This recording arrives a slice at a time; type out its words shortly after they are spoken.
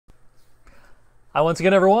Hi once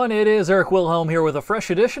again, everyone. It is Eric Wilhelm here with a fresh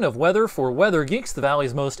edition of Weather for Weather Geeks, the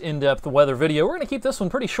Valley's most in-depth weather video. We're going to keep this one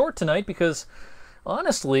pretty short tonight because,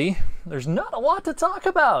 honestly, there's not a lot to talk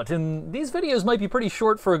about. And these videos might be pretty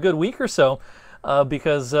short for a good week or so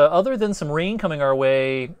because other than some rain coming our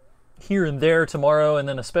way here and there tomorrow and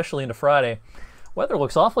then especially into Friday, weather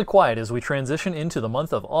looks awfully quiet as we transition into the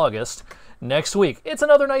month of August next week. It's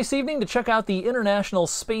another nice evening to check out the International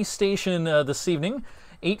Space Station this evening.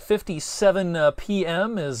 8:57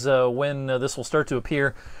 p.m. is when this will start to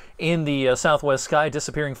appear in the southwest sky,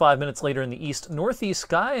 disappearing 5 minutes later in the east-northeast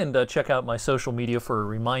sky. And check out my social media for a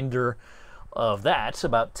reminder of that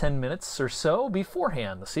about 10 minutes or so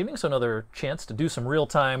beforehand this evening. So another chance to do some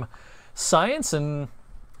real-time science and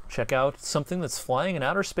check out something that's flying in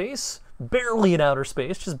outer space, barely in outer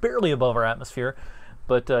space, just barely above our atmosphere.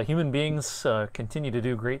 But human beings continue to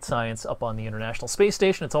do great science up on the International Space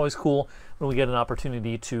Station. It's always cool when we get an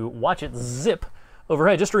opportunity to watch it zip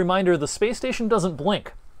overhead. Just a reminder, the space station doesn't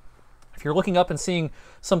blink. If you're looking up and seeing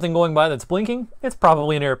something going by that's blinking, it's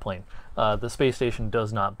probably an airplane. The space station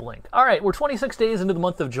does not blink. All right, we're 26 days into the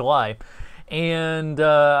month of July. And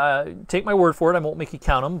take my word for it, I won't make you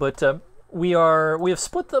count them, but we have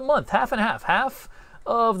split the month half and half. Half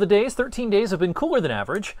of the days, 13 days, have been cooler than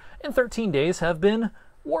average, and 13 days have been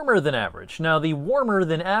warmer than average. Now, the warmer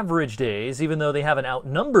than average days, even though they haven't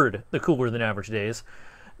outnumbered the cooler than average days,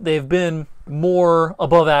 they've been more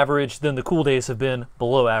above average than the cool days have been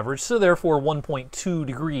below average. So therefore, 1.2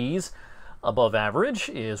 degrees above average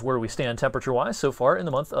is where we stand temperature-wise so far in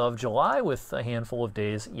the month of July, with a handful of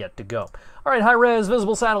days yet to go. All right, high-res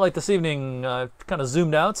visible satellite this evening, kind of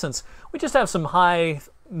zoomed out since we just have some high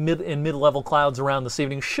and mid-level clouds around this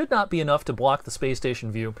evening. Should not be enough to block the space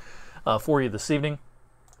station view for you this evening.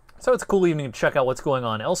 So it's a cool evening to check out what's going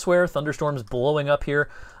on elsewhere. Thunderstorms blowing up here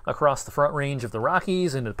across the front range of the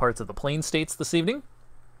Rockies into parts of the Plain States this evening.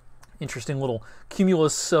 Interesting little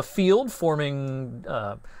cumulus field forming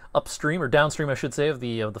upstream, or downstream I should say, of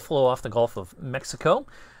the flow off the Gulf of Mexico.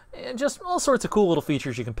 And just all sorts of cool little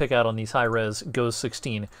features you can pick out on these high-res GOES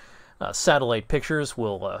 16 satellite pictures.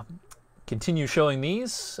 We'll continue showing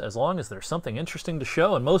these as long as there's something interesting to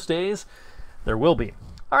show, and most days there will be.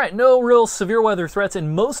 All right, no real severe weather threats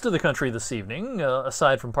in most of the country this evening,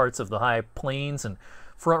 aside from parts of the high plains and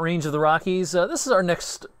front range of the Rockies. This is our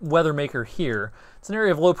next weather maker here. It's an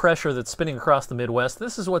area of low pressure that's spinning across the Midwest.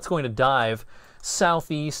 This is what's going to dive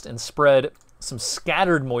southeast and spread some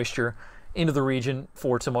scattered moisture into the region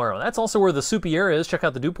for tomorrow. That's also where the soupy air is. Check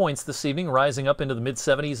out the dew points this evening, rising up into the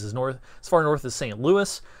mid-70s as far north as St.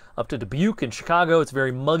 Louis, up to Dubuque and Chicago. It's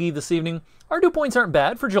very muggy this evening. Our dew points aren't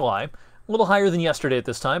bad for July. A little higher than yesterday at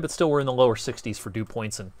this time, but still we're in the lower 60s for dew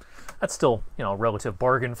points, and that's still, a relative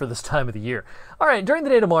bargain for this time of the year. All right, during the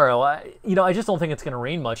day tomorrow, I just don't think it's going to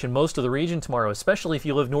rain much in most of the region tomorrow, especially if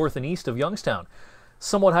you live north and east of Youngstown.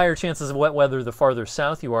 Somewhat higher chances of wet weather the farther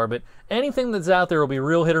south you are, but anything that's out there will be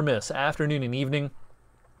real hit or miss, afternoon and evening.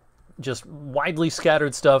 Just widely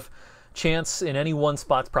scattered stuff. Chance in any one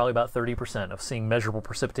spot's probably about 30% of seeing measurable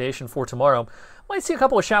precipitation for tomorrow. Might see a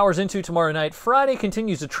couple of showers into tomorrow night. Friday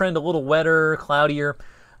continues to trend a little wetter, cloudier.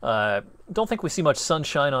 Don't think we see much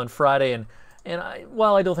sunshine on Friday, and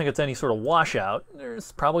while I don't think it's any sort of washout,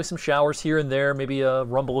 there's probably some showers here and there, maybe a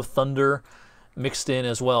rumble of thunder mixed in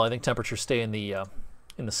as well. I think temperatures stay in the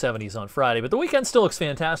 70s on Friday, but the weekend still looks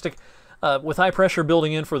fantastic. With high pressure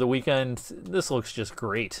building in for the weekend, this looks just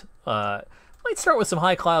great. Might start with some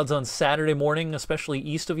high clouds on Saturday morning, especially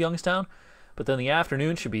east of Youngstown, but then the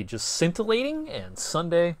afternoon should be just scintillating, and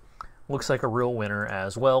Sunday looks like a real winner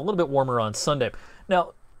as well. A little bit warmer on Sunday.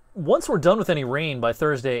 Now, once we're done with any rain by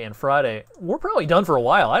Thursday and Friday, we're probably done for a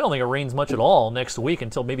while. I don't think it rains much at all next week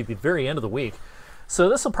until maybe the very end of the week. So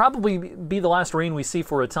this will probably be the last rain we see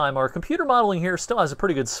for a time. Our computer modeling here still has a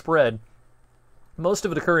pretty good spread, most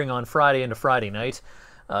of it occurring on Friday into Friday night.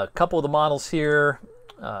 A couple of the models here.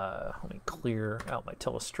 Let me clear out my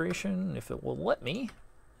telestration if it will let me.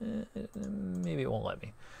 Maybe it won't let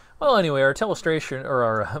me. Well, anyway, our telestration,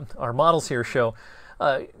 or our models here show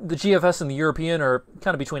the GFS and the European are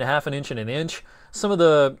kind of between a half an inch and an inch. Some of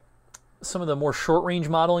the more short-range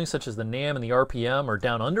modeling, such as the NAM and the RPM, are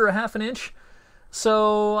down under a half an inch.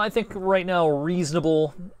 So I think right now a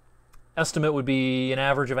reasonable estimate would be an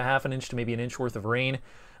average of a half an inch to maybe an inch worth of rain.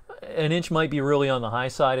 An inch might be really on the high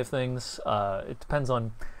side of things. It depends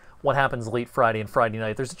on what happens late Friday and Friday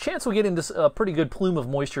night. There's a chance we'll get into a pretty good plume of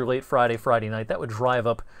moisture late Friday night. That would drive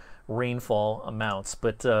up rainfall amounts,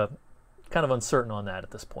 but kind of uncertain on that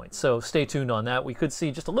at this point. So stay tuned on that. We could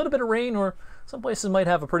see just a little bit of rain, or some places might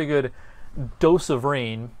have a pretty good dose of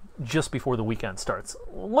rain just before the weekend starts.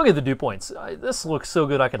 Look at the dew points. This looks so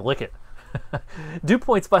good I could lick it. Dew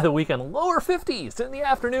points by the weekend, lower 50s in the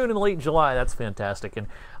afternoon in late July. That's fantastic. And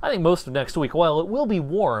I think most of next week, while it will be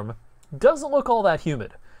warm, doesn't look all that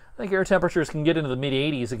humid. I think air temperatures can get into the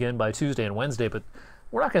mid-80s again by Tuesday and Wednesday, but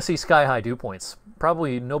we're not going to see sky-high dew points.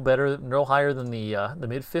 Probably no higher than the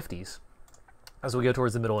mid-50s as we go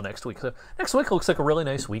towards the middle of next week. So next week looks like a really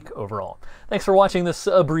nice week overall. Thanks for watching this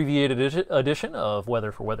abbreviated edition of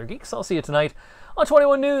Weather for Weather Geeks. I'll see you tonight on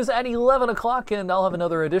 21 News at 11 o'clock, and I'll have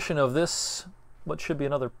another edition of this, what should be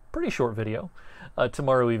another pretty short video,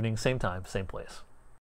 tomorrow evening, same time, same place.